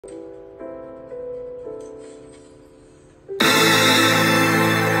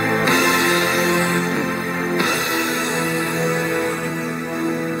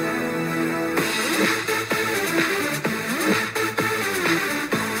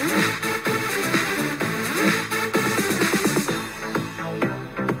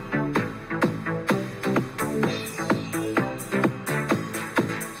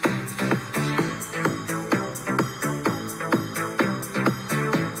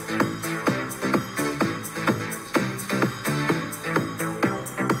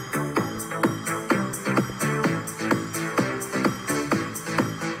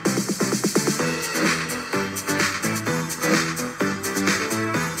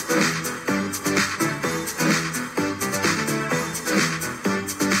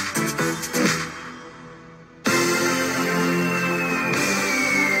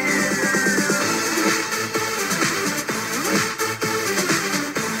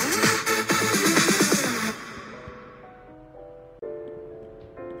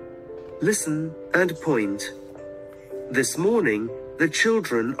Listen and point. This morning, the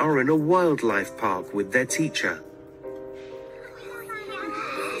children are in a wildlife park with their teacher.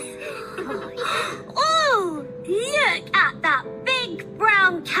 Oh, look at that big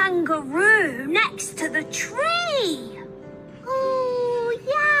brown kangaroo next to the tree. Oh,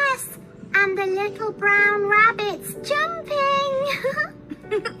 yes, and the little brown rabbit's jumping.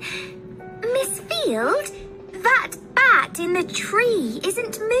 Miss Field, that bat in the tree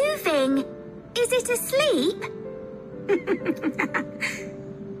isn't moving. Is it asleep?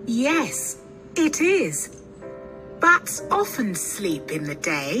 Yes, it is. Bats often sleep in the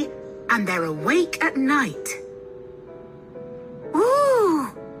day and they're awake at night. Ooh,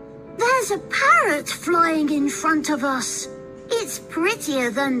 there's a parrot flying in front of us. It's prettier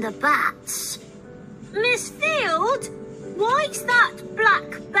than the bats. Miss Field, why's that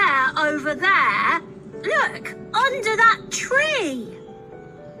black bear over there? Look, under that tree.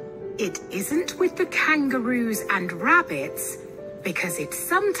 It isn't with the kangaroos and rabbits because it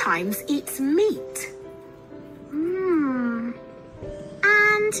sometimes eats meat.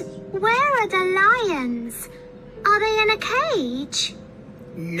 And where are the lions? Are they in a cage?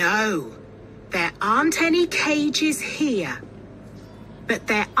 No, there aren't any cages here. But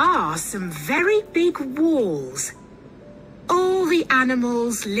there are some very big walls. All the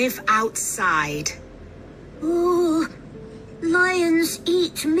animals live outside. Ooh, lions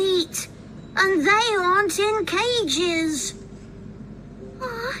eat meat, and they aren't in cages.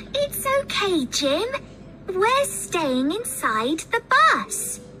 Oh, it's okay, Jim. We're staying inside the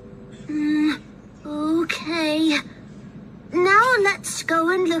bus. Okay. Now let's go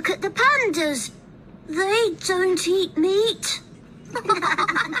and look at the pandas. They don't eat meat.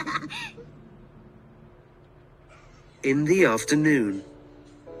 In the afternoon.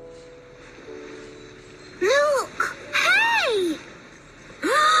 Look! Hey!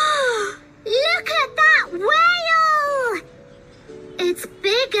 Look at that whale! It's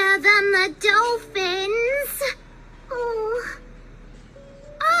bigger than the dolphins.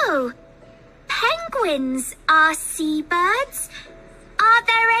 Oh, penguins are seabirds. Are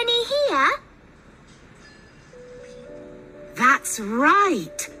there any here? That's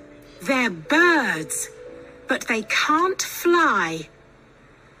right. They're birds, but they can't fly.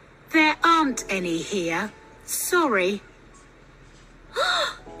 There aren't any here. Sorry.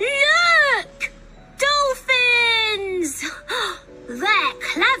 Look! Dolphins! They're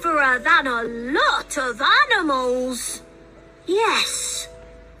cleverer than a lot of animals. Yes,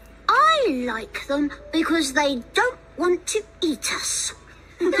 I like them because they don't want to eat us.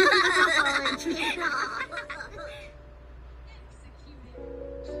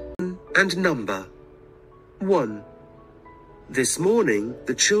 And number. 1. This morning,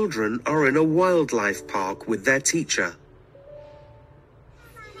 the children are in a wildlife park with their teacher.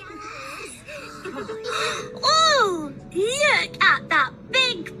 Oh, look at that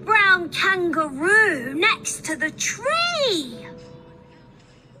big brown kangaroo next to the tree.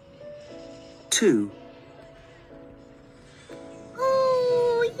 2.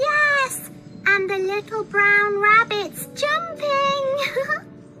 Oh, yes, and the little brown rabbit's jumping.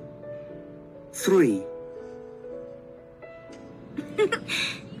 3.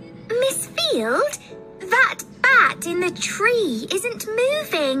 Miss Field, that bat in the tree isn't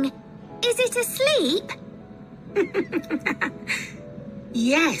moving. Is it asleep?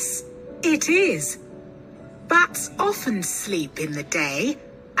 Yes, it is. Bats often sleep in the day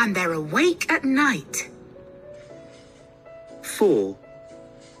and they're awake at night. 4.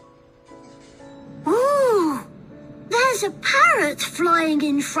 Ooh, there's a parrot flying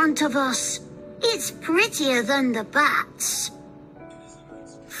in front of us. It's prettier than the bats.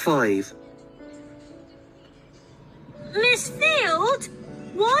 5. Miss Field,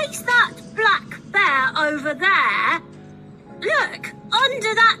 why's that black bear over there? Look,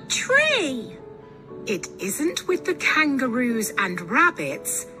 under that tree. It isn't with the kangaroos and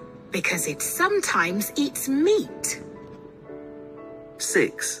rabbits because it sometimes eats meat.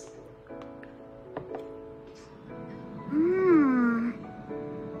 6.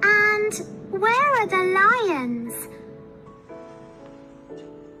 And where are the lions?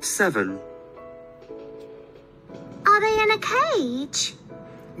 7. Are they in a cage?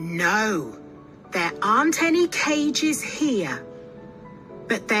 No, there aren't any cages here.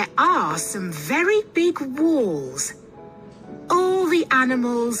 But there are some very big walls. All the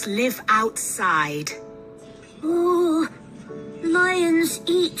animals live outside. Ooh, lions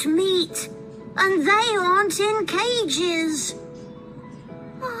eat meat, and they aren't in cages.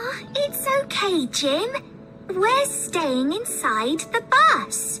 Oh, it's okay, Jim. We're staying inside the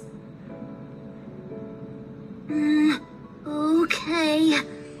bus. Okay.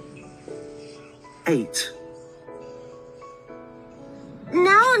 8.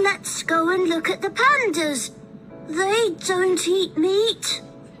 Now let's go and look at the pandas. They don't eat meat.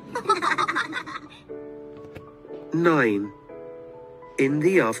 9. In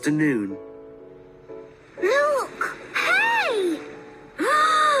the afternoon. Look! Hey!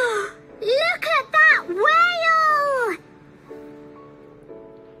 Look at that whale!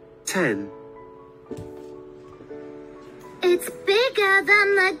 10. It's bigger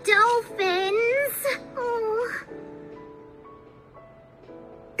than the dolphins. Oh.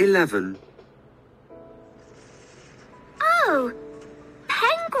 11. Oh,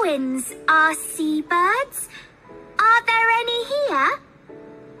 penguins are seabirds. Are there any here?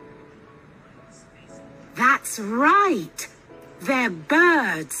 That's right. They're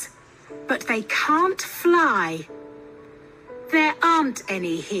birds, but they can't fly. There aren't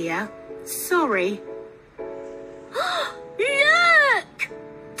any here. Sorry. Look!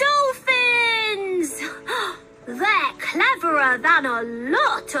 Dolphins! They're cleverer than a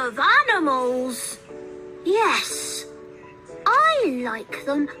lot of animals. Yes, I like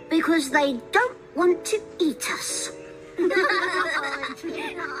them because they don't want to eat us.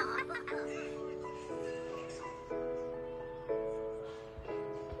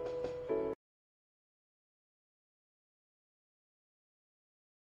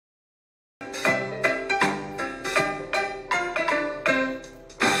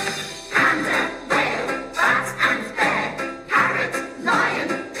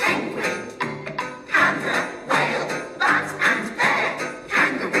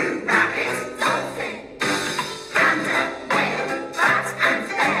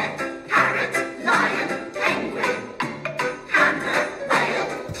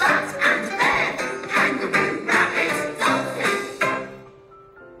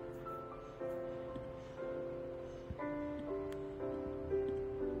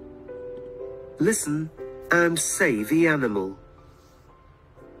 Listen and say the animal.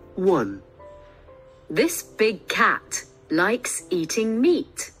 1. This big cat likes eating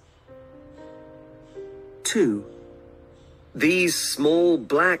meat. 2. These small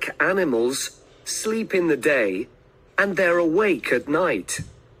black animals sleep in the day and they're awake at night.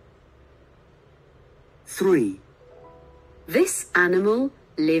 3. This animal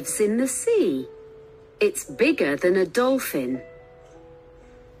lives in the sea. It's bigger than a dolphin.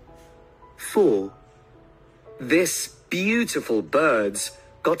 4. This beautiful bird's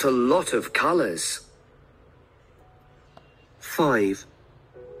got a lot of colours. 5.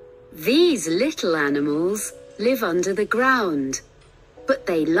 These little animals live under the ground, but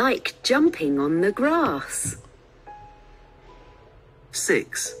they like jumping on the grass.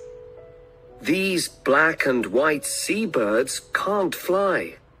 6. These black and white seabirds can't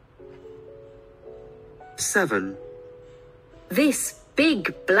fly. 7. This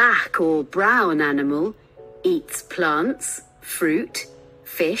big black or brown animal eats plants, fruit,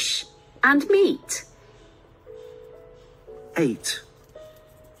 fish, and meat. 8.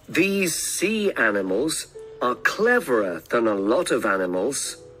 These sea animals are cleverer than a lot of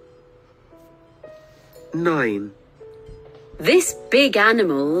animals. 9. This big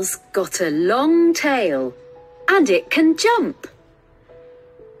animal's got a long tail, and it can jump.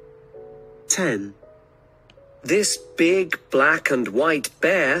 10. This big black and white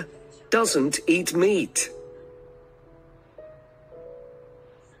bear doesn't eat meat.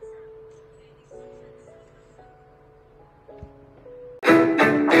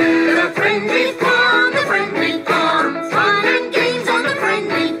 The friendly farm, fun and games on the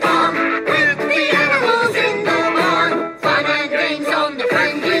friendly farm. With the animals in the barn, fun and games on the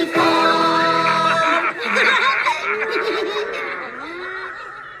friendly farm.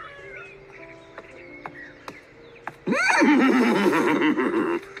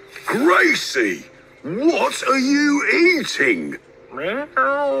 Gracie, what are you eating?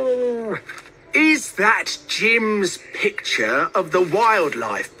 Is that Jim's picture of the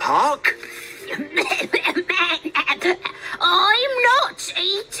wildlife park? I'm not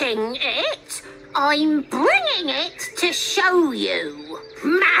eating it. I'm bringing it to show you.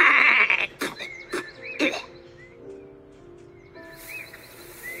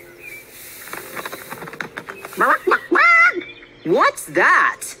 What's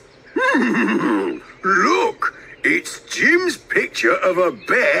that? Look, it's Jim's picture of a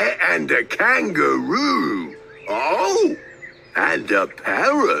bear and a kangaroo. Oh, and a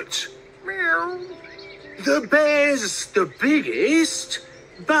parrot. The bear's the biggest,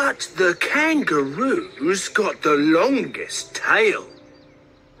 but the kangaroo's got the longest tail.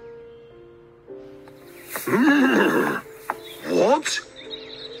 What?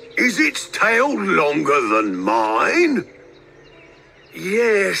 Is its tail longer than mine?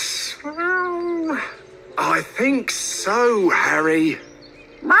 Yes. I think so, Harry.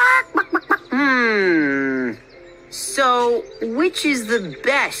 So, which is the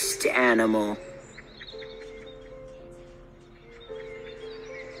best animal?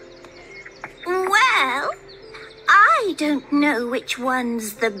 Well, I don't know which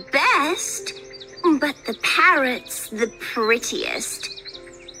one's the best, but the parrot's the prettiest.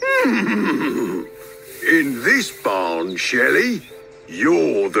 In this barn, Shelley,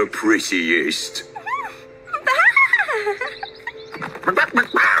 you're the prettiest.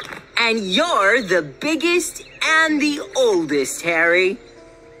 And you're the biggest and the oldest, Harry.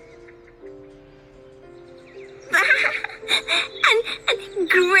 and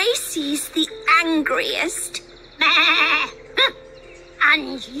Gracie's the angriest.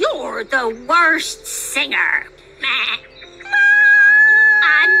 And you're the worst singer.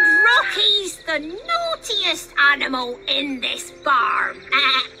 And Rocky's the naughtiest animal in this barn.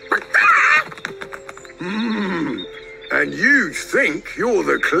 And you think you're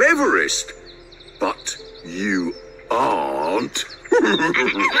the cleverest, but you aren't.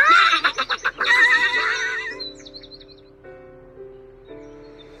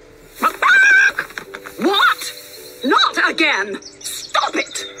 What? Not again! Stop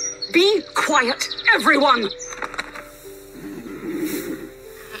it! Be quiet, everyone!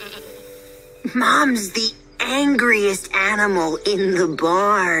 Mom's the angriest animal in the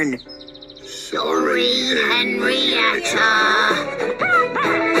barn. Sorry, Henrietta.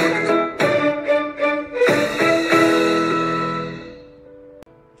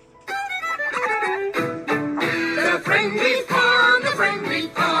 The friendly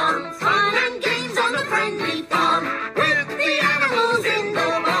farm, fun and games on the friendly farm. With the animals in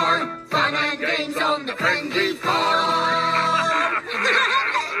the barn, fun and games on the friendly farm.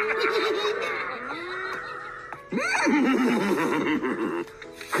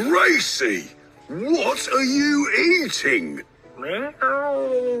 Gracie, what are you eating?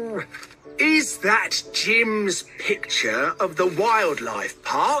 Is that Jim's picture of the wildlife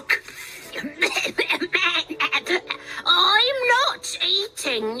park? I'm not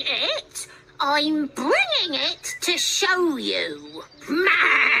eating it. I'm bringing it to show you.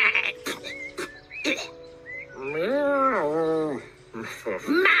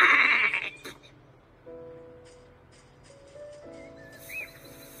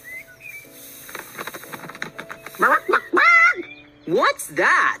 What's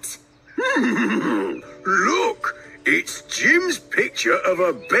that? Look, it's Jim's picture of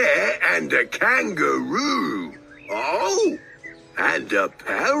a bear and a kangaroo. Oh, and a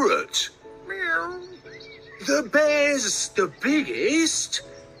parrot. The bear's the biggest,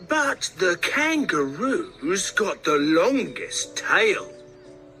 but the kangaroo's got the longest tail.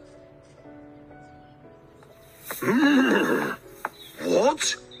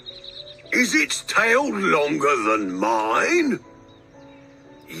 What? Is its tail longer than mine?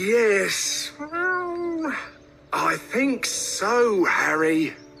 Yes, I think so,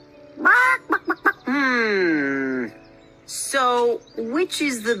 Harry. So, which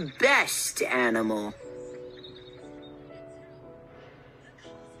is the best animal?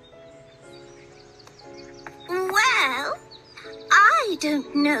 Well, I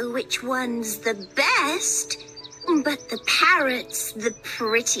don't know which one's the best, but the parrot's the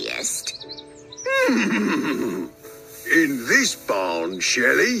prettiest. In this barn,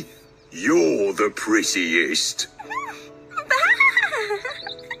 Shelley, you're the prettiest.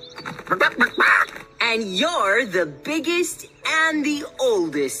 And you're the biggest and the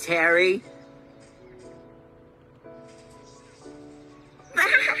oldest, Harry.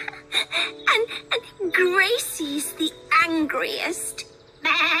 and Gracie's the angriest.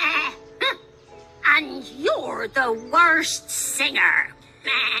 And you're the worst singer.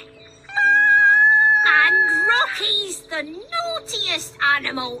 And Rocky's the naughtiest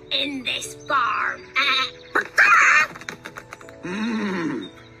animal in this barn.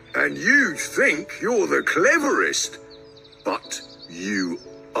 And you think you're the cleverest, but you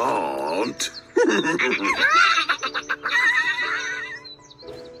aren't.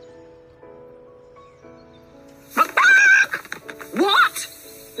 What?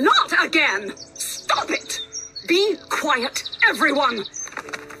 Not again! Stop it! Be quiet, everyone!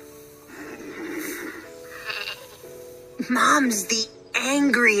 Mom's the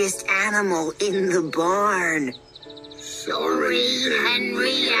angriest animal in the barn. Sorry,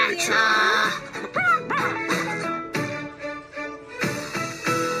 Henrietta.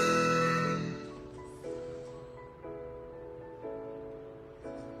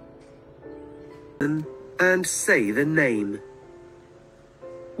 And say the name.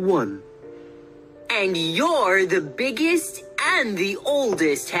 1. And you're the biggest and the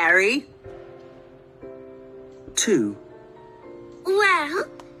oldest, Harry. 2. Well,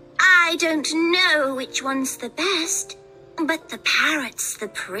 I don't know which one's the best, but the parrot's the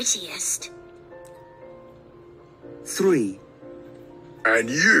prettiest. 3. And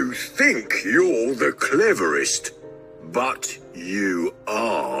you think you're the cleverest, but you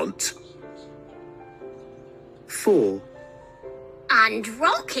aren't. 4. And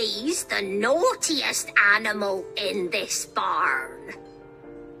Rocky's the naughtiest animal in this barn.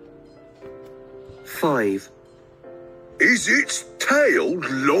 5. Is its tail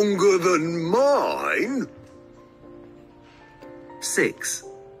longer than mine? 6.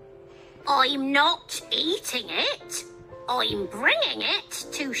 I'm not eating it. I'm bringing it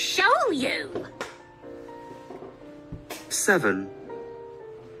to show you. 7.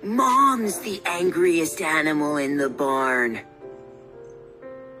 Mom's the angriest animal in the barn.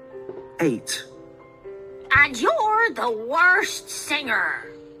 8. And you're the worst singer.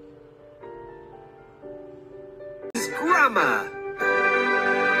 Grammar.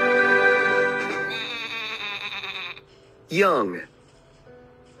 Young.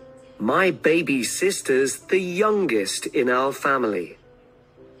 My baby sister's the youngest in our family.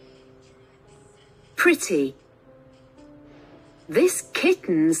 Pretty. This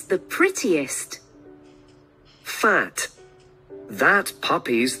kitten's the prettiest. Fat. That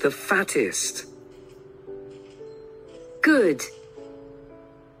puppy's the fattest. Good.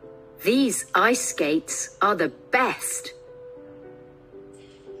 These ice skates are the best.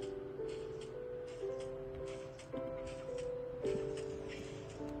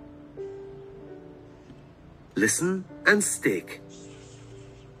 Listen and stick.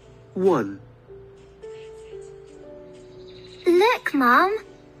 1. Look, Mum.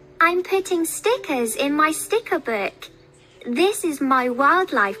 I'm putting stickers in my sticker book. This is my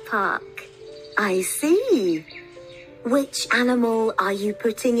wildlife park. I see. Which animal are you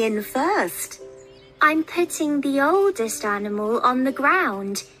putting in first? I'm putting the oldest animal on the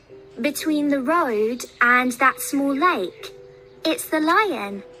ground, between the road and that small lake. It's the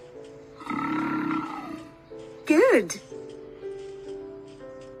lion. Good.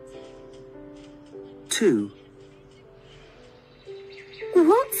 2.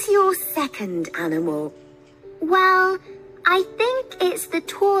 What's your second animal? Well, I think it's the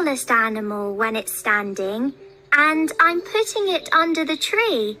tallest animal when it's standing, and I'm putting it under the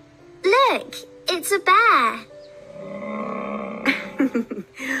tree. Look, it's a bear.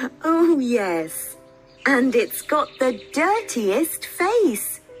 Oh, yes. And it's got the dirtiest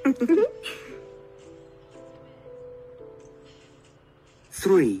face.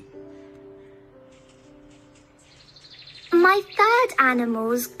 3. My third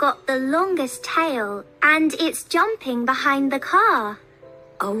animal's got the longest tail, and it's jumping behind the car.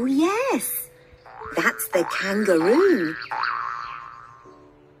 Oh, yes. That's the kangaroo.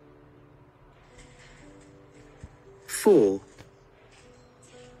 4.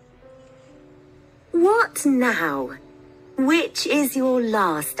 What now? Which is your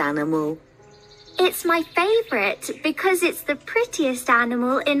last animal? It's my favourite because it's the prettiest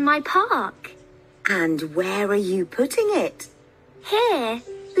animal in my park. And where are you putting it? Here,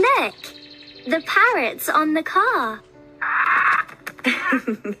 look. The parrot's on the car.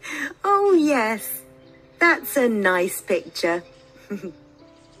 Oh, yes. That's a nice picture.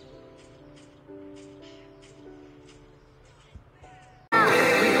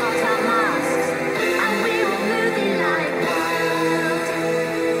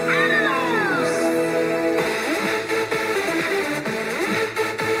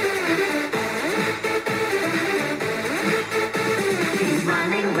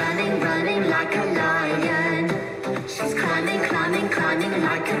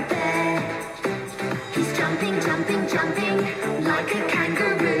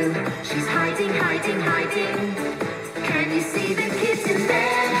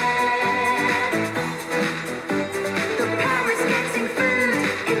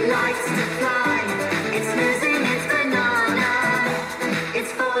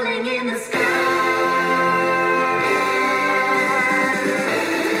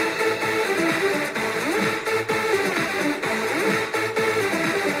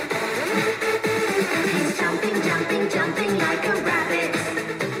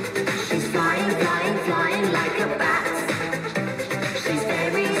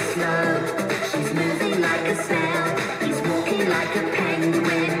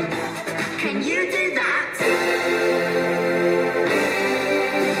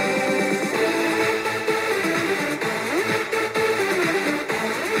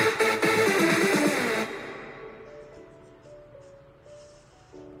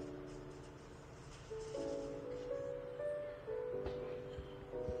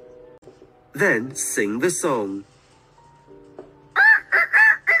 Then sing the song.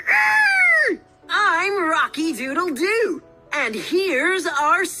 Here's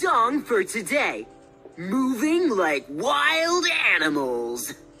our song for today. Moving like wild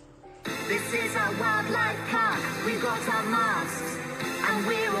animals. This is our wildlife park. We've got our masks, and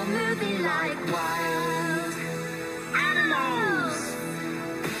we're all moving like wild animals.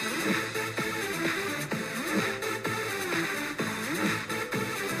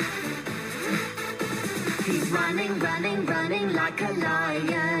 He's running, running, running like a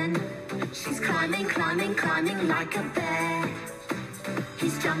lion. She's climbing, climbing, climbing like a bear.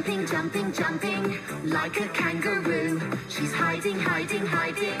 He's jumping, jumping, jumping like a kangaroo. She's hiding, hiding,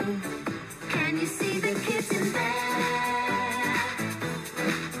 hiding. Can you see the kids in there?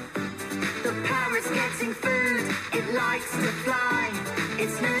 The parrot's getting food. It likes to fly.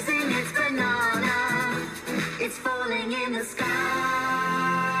 It's losing its banana. It's falling in the sky.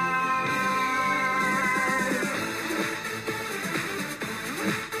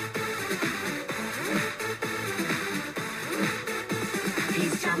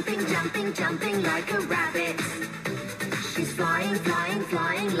 Jumping, jumping, jumping like a rabbit. She's flying, flying,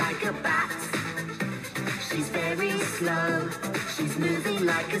 flying like a bat. She's very slow. She's moving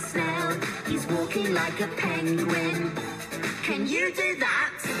like a snail. He's walking like a penguin. Can you do that?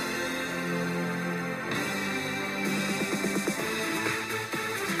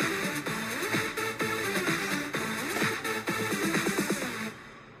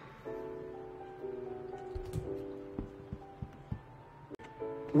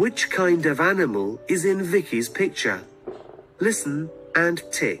 Which kind of animal is in Vicky's picture? Listen and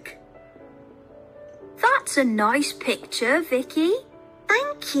tick. That's a nice picture, Vicky.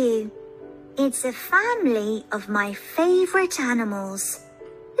 Thank you. It's a family of my favourite animals.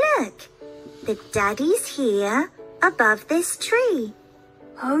 Look, the daddy's here above this tree.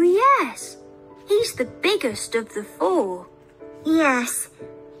 Oh, yes. He's the biggest of the four. Yes,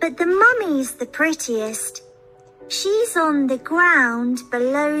 but the mummy's the prettiest. She's on the ground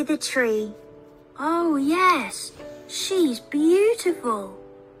below the tree. Oh, yes. She's beautiful.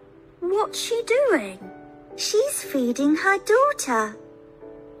 What's she doing? She's feeding her daughter.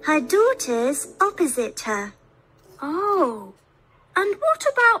 Her daughter's opposite her. Oh, and what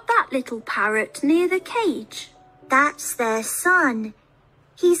about that little parrot near the cage? That's their son.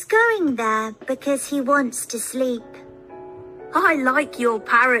 He's going there because he wants to sleep. I like your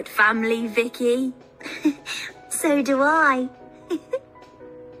parrot family, Vicky. So do I.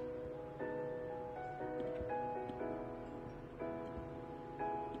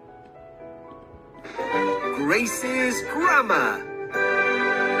 Grace's grammar.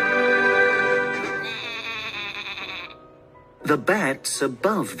 The bat's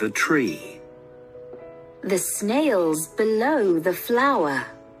above the tree. The snail's below the flower.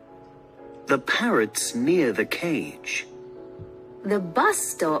 The parrot's near the cage. The bus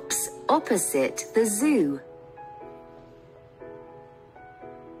stop's opposite the zoo.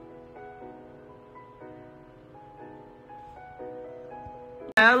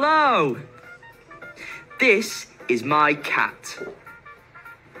 Hello! This is my cat,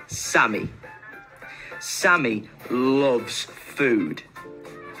 Sammy. Sammy loves food.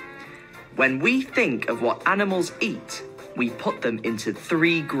 When we think of what animals eat, we put them into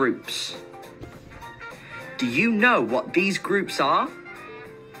 3 groups. Do you know what these groups are?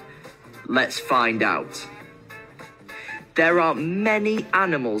 Let's find out. There are many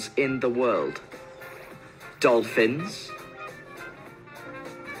animals in the world. Dolphins,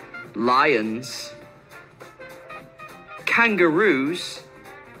 lions, kangaroos,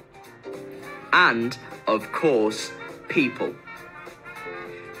 and, of course, people.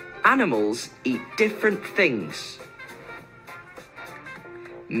 Animals eat different things.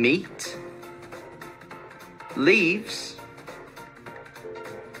 Meat, leaves,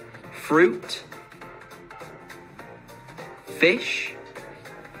 fruit, fish,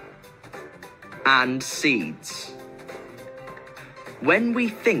 and seeds. When we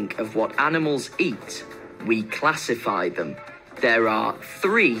think of what animals eat, we classify them. There are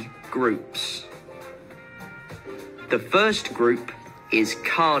 3 groups. The first group is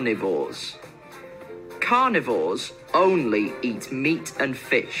carnivores. Carnivores only eat meat and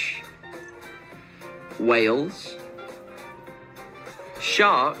fish. Whales,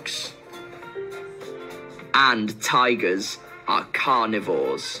 sharks, and tigers are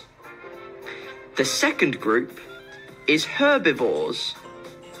carnivores. The second group is herbivores.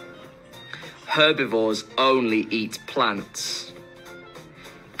 Herbivores only eat plants.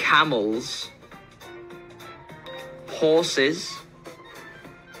 Camels, horses,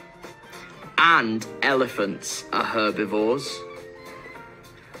 and elephants are herbivores.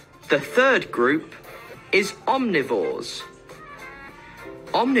 The third group is omnivores.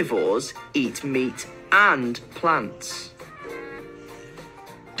 Omnivores eat meat and plants.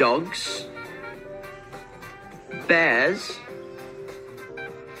 dogs, bears,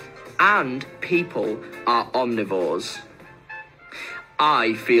 and people are omnivores.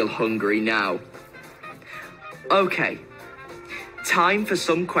 I feel hungry now. Okay, time for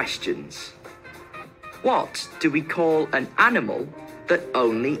some questions. What do we call an animal that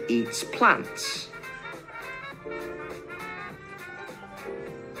only eats plants?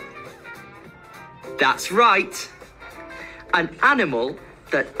 That's right. An animal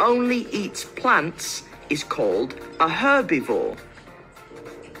that only eats plants is called a herbivore.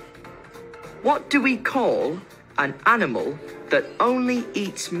 What do we call an animal that only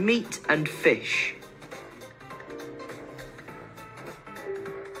eats meat and fish?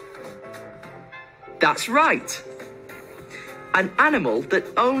 That's right. An animal that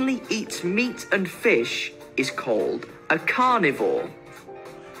only eats meat and fish is called a carnivore.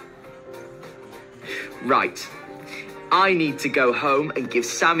 Right. I need to go home and give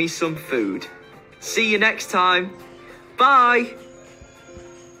Sammy some food. See you next time. Bye.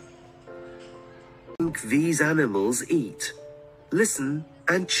 These animals eat. Listen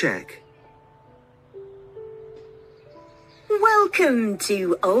and check. Welcome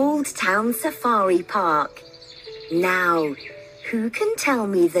to Old Town Safari Park. Now, who can tell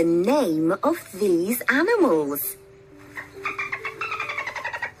me the name of these animals?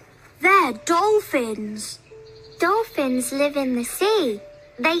 They're dolphins. Dolphins live in the sea.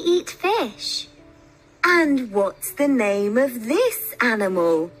 They eat fish. And what's the name of this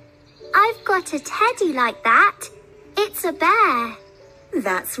animal? I've got a teddy like that. It's a bear.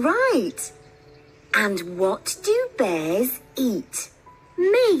 That's right. And what do bears eat?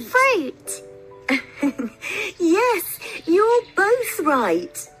 Meat. Fruit. Yes, you're both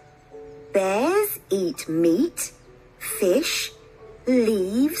right. Bears eat meat, fish,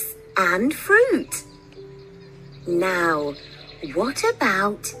 leaves, and fruit. Now, what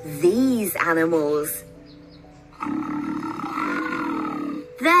about these animals?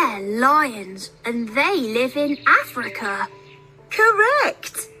 They're lions, and they live in Africa.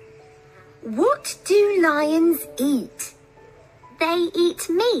 Correct. What do lions eat? They eat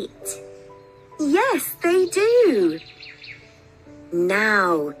meat. Yes, they do.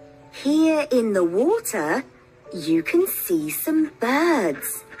 Now, here in the water, you can see some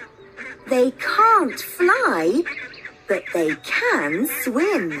birds. They can't fly, but they can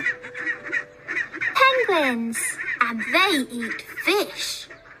swim. Penguins. And they eat fish.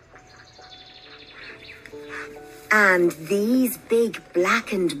 And these big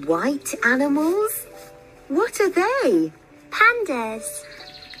black and white animals? What are they? Pandas.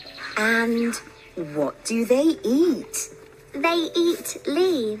 And what do they eat? They eat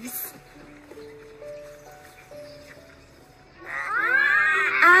leaves.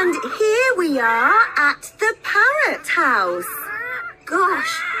 And here we are at the parrot house.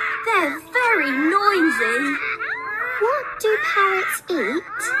 Gosh, they're very noisy. What do parrots eat?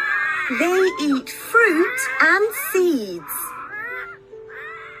 They eat fruit and seeds.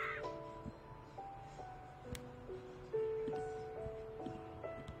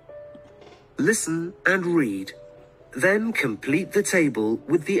 Listen and read. Then complete the table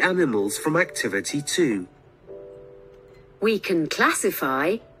with the animals from Activity 2. We can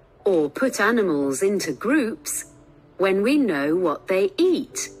classify or put animals into groups when we know what they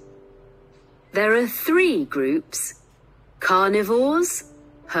eat. There are 3 groups: carnivores,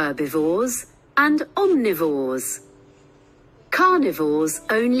 herbivores, and omnivores. Carnivores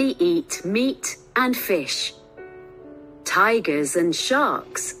only eat meat and fish. Tigers and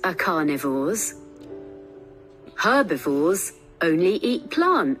sharks are carnivores. Herbivores only eat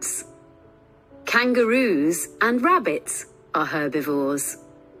plants. Kangaroos and rabbits are herbivores.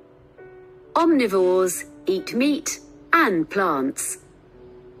 Omnivores eat meat and plants.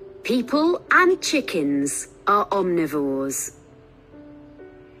 People and chickens are omnivores.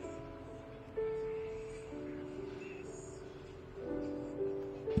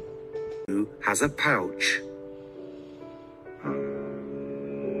 Who has a pouch?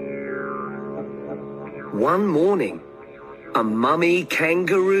 One morning, a mummy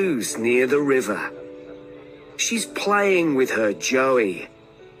kangaroo's near the river. She's playing with her Joey.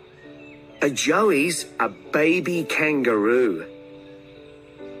 A Joey's a baby kangaroo.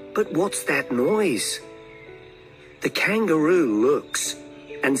 But what's that noise? The kangaroo looks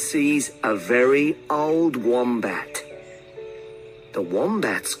and sees a very old wombat. The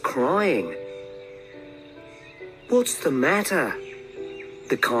wombat's crying. What's the matter?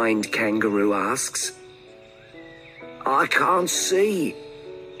 The kind kangaroo asks. I can't see,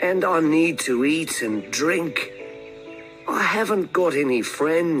 and I need to eat and drink. I haven't got any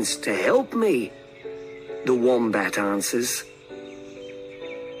friends to help me, the wombat answers.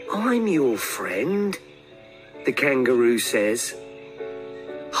 I'm your friend, the kangaroo says.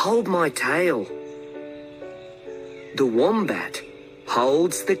 Hold my tail. The wombat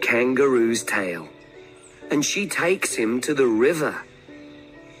holds the kangaroo's tail, and she takes him to the river.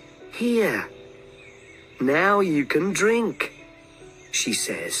 Here, now you can drink, she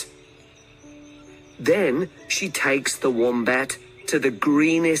says. Then she takes the wombat to the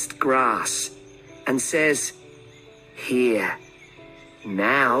greenest grass and says, Here,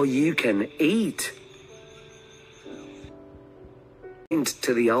 now you can eat.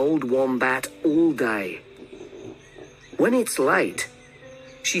 To the old wombat all day. When it's late,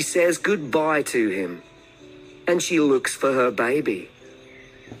 she says goodbye to him, and she looks for her baby.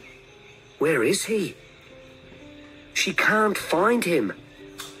 Where is he? She can't find him.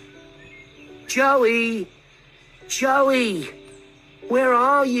 Joey! Joey! Where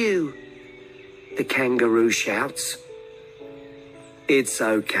are you? The kangaroo shouts. It's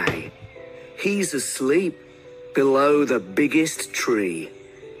okay. He's asleep below the biggest tree.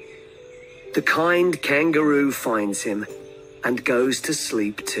 The kind kangaroo finds him and goes to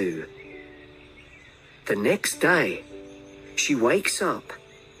sleep too. The next day, she wakes up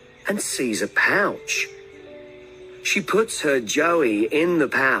and sees a pouch. She puts her Joey in the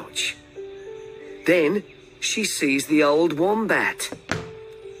pouch. Then she sees the old wombat.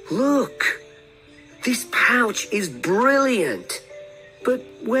 Look, this pouch is brilliant. But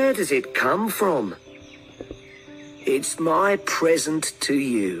where does it come from? It's my present to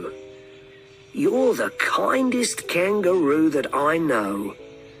you. You're the kindest kangaroo that I know,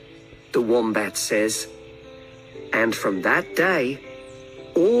 the wombat says. And from that day,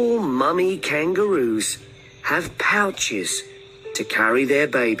 all mummy kangaroos have pouches to carry their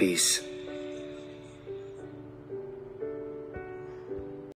babies.